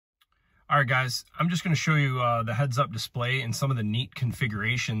All right, guys, I'm just going to show you the heads-up display and some of the neat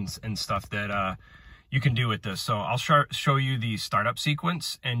configurations and stuff that you can do with this. So I'll show you the startup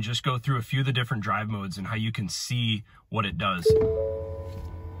sequence and just go through a few of the different drive modes and how you can see what it does.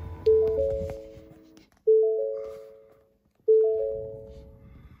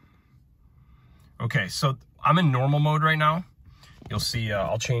 Okay, so I'm in normal mode right now. You'll see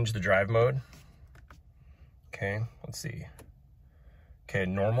I'll change the drive mode. Okay, let's see. Okay,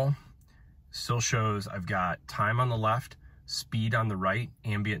 normal. Still shows I've got time on the left, speed on the right,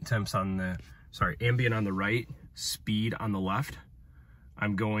 ambient temps on the, ambient on the right, speed on the left.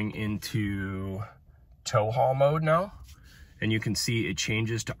 I'm going into tow haul mode now, and you can see it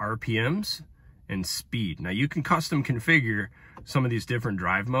changes to RPMs and speed. Now you can custom configure some of these different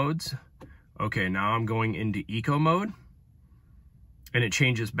drive modes. Okay, now I'm going into eco mode, and it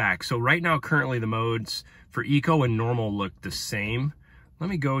changes back. So right now, currently the modes for eco and normal look the same. Let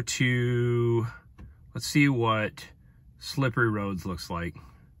me go to, let's see what slippery roads looks like.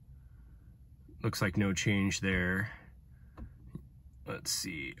 Looks like no change there. Let's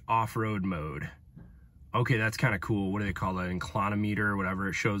see, off-road mode. Okay, that's kind of cool. What do they call that? Inclinometer or whatever.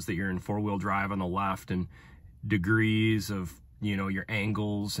 It shows that you're in four-wheel drive on the left and degrees of, you know, your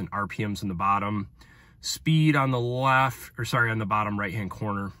angles and RPMs in the bottom. Speed on the left, or sorry, on the bottom right-hand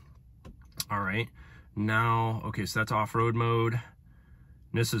corner. All right, now, okay, so that's off-road mode.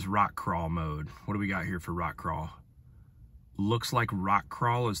 This is rock crawl mode. What do we got here for rock crawl? Looks like rock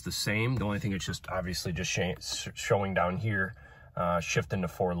crawl is the same. The only thing it's just obviously just showing down here, shift into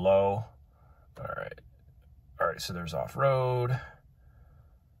 4 low. All right, so there's off-road,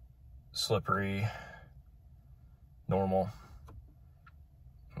 slippery, normal.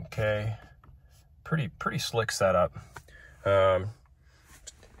 Okay, pretty slick setup.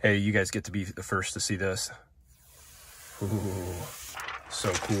 Hey, you guys get to be the first to see this. Ooh. So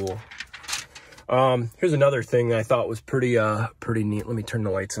cool. Here's another thing that I thought was pretty neat. Let me turn the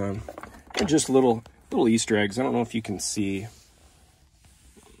lights on. And just little Easter eggs. I don't know if you can see.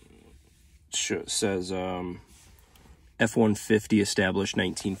 It says F-150 established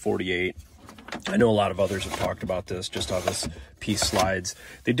 1948. I know a lot of others have talked about this, just how this piece slides.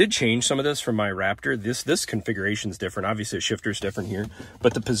 They did change some of this from my Raptor. This configuration is different. Obviously, the shifter's different here,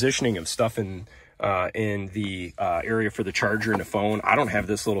 but the positioning of stuff in the area for the charger and the phone. I don't have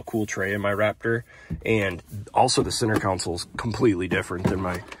this little cool tray in my Raptor, and also the center console is completely different than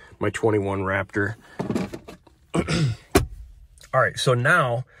my 21 Raptor. All right, so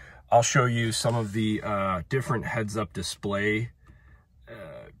now I'll show you some of the different heads-up display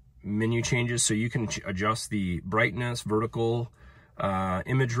menu changes. So you can adjust the brightness, vertical,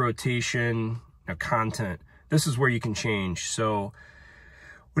 image rotation, content. This is where you can change. So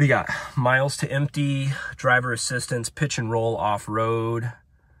what do you got? Miles to empty, driver assistance, pitch and roll off-road.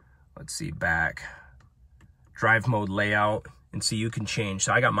 Let's see, back. Drive mode layout. And see, you can change.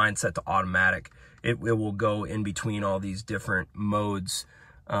 So I got mine set to automatic. It will go in between all these different modes.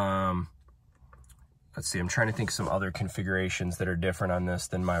 Let's see, I'm trying to think of some other configurations that are different on this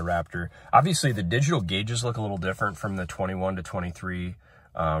than my Raptor. Obviously, the digital gauges look a little different from the 21 to 23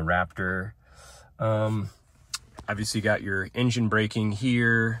 Raptor. Obviously, you got your engine braking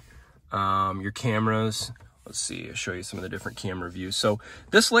here, your cameras. Let's see, I'll show you some of the different camera views. So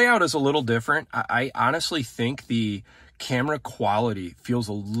this layout is a little different. I honestly think the camera quality feels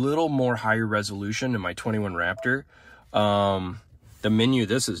a little more higher resolution than my 21 Raptor. The menu,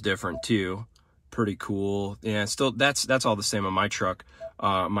 this is different too. Pretty cool. Yeah, still that's all the same on my truck,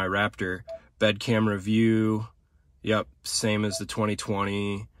 my Raptor. Bed camera view. Yep, same as the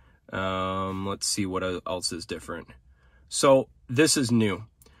 2020. Let's see what else is different. So this is new.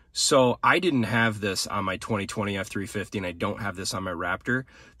 So I didn't have this on my 2020 F-350, and I don't have this on my Raptor.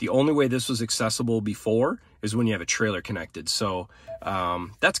 The only way this was accessible before is when you have a trailer connected. So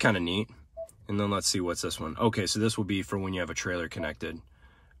that's kind of neat. And then let's see, what's this one? Okay, so this will be for when you have a trailer connected.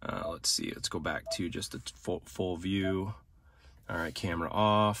 Let's see, let's go back to just a full view. All right, camera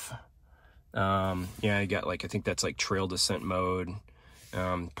off. Yeah, I got I think that's like trail descent mode,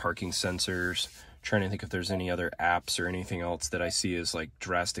 parking sensors. Trying to think if there's any other apps or anything else that I see is like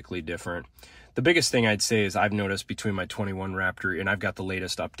drastically different. The biggest thing I'd say is I've noticed between my 21 Raptor, and I've got the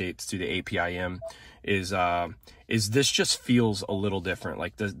latest updates to the APIM, is this just feels a little different.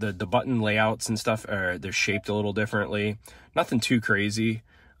 Like the button layouts and stuff, they're shaped a little differently. Nothing too crazy.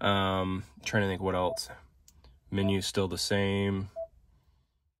 Trying to think what else. Menu's still the same.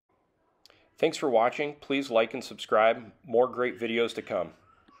 Thanks for watching. Please like and subscribe. More great videos to come.